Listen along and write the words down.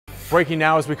Breaking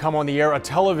now as we come on the air, a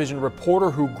television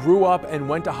reporter who grew up and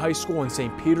went to high school in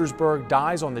St. Petersburg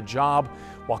dies on the job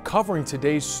while covering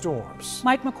today's storms.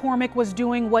 Mike McCormick was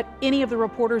doing what any of the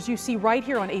reporters you see right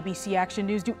here on ABC Action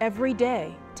News do every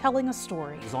day, telling a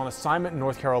story. He was on assignment in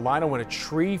North Carolina when a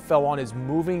tree fell on his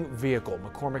moving vehicle.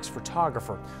 McCormick's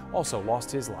photographer also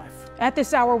lost his life. At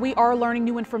this hour, we are learning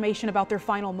new information about their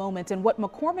final moments and what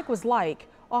McCormick was like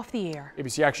off the air.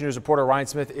 ABC Action News reporter Ryan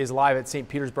Smith is live at St.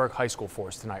 Petersburg High School for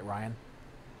us tonight. Ryan.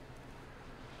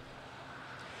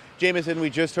 Jameson, we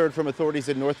just heard from authorities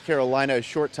in North Carolina a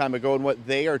short time ago, and what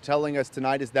they are telling us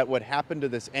tonight is that what happened to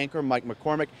this anchor, Mike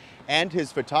McCormick, and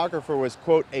his photographer was,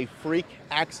 quote, a freak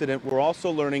accident. We're also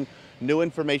learning new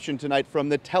information tonight from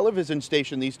the television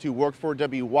station these two worked for,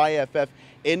 WYFF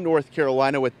in North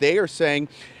Carolina. What they are saying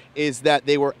is that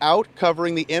they were out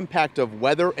covering the impact of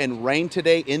weather and rain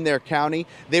today in their county.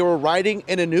 They were riding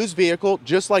in a news vehicle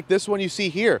just like this one you see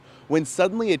here, when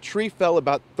suddenly a tree fell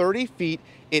about 30 feet.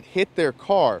 It hit their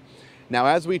car. Now,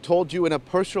 as we told you in a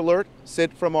push alert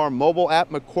sent from our mobile app,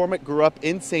 McCormick grew up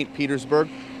in St. Petersburg.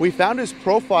 We found his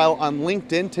profile on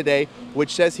LinkedIn today,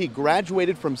 which says he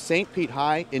graduated from St. Pete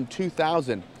High in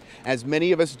 2000. As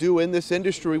many of us do in this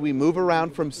industry, we move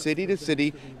around from city to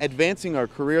city, advancing our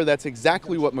career. That's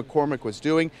exactly what McCormick was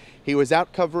doing. He was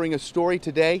out covering a story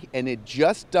today and had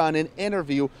just done an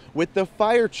interview with the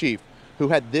fire chief, who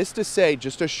had this to say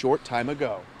just a short time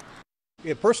ago.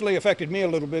 It personally affected me a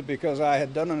little bit because I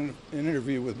had done an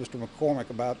interview with Mr.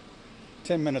 McCormick about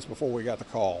 10 minutes before we got the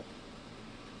call.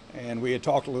 And we had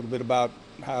talked a little bit about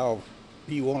how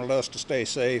he wanted us to stay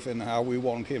safe and how we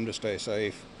wanted him to stay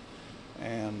safe.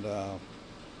 And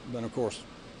then, of course,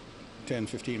 10,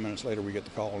 15 minutes later, we get the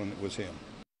call and it was him.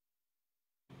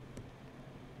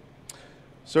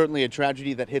 Certainly a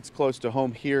tragedy that hits close to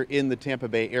home here in the Tampa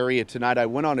Bay area tonight. I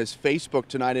went on his Facebook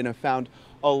tonight and have found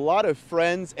a lot of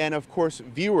friends and, of course,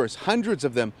 viewers, hundreds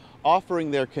of them,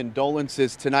 offering their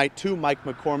condolences tonight to Mike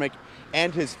McCormick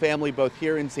and his family, both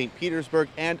here in St. Petersburg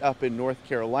and up in North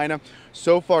Carolina.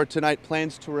 So far tonight,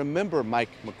 plans to remember Mike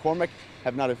McCormick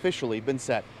have not officially been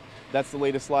set. That's the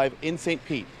latest live in St.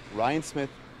 Pete. Ryan Smith,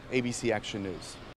 ABC Action News.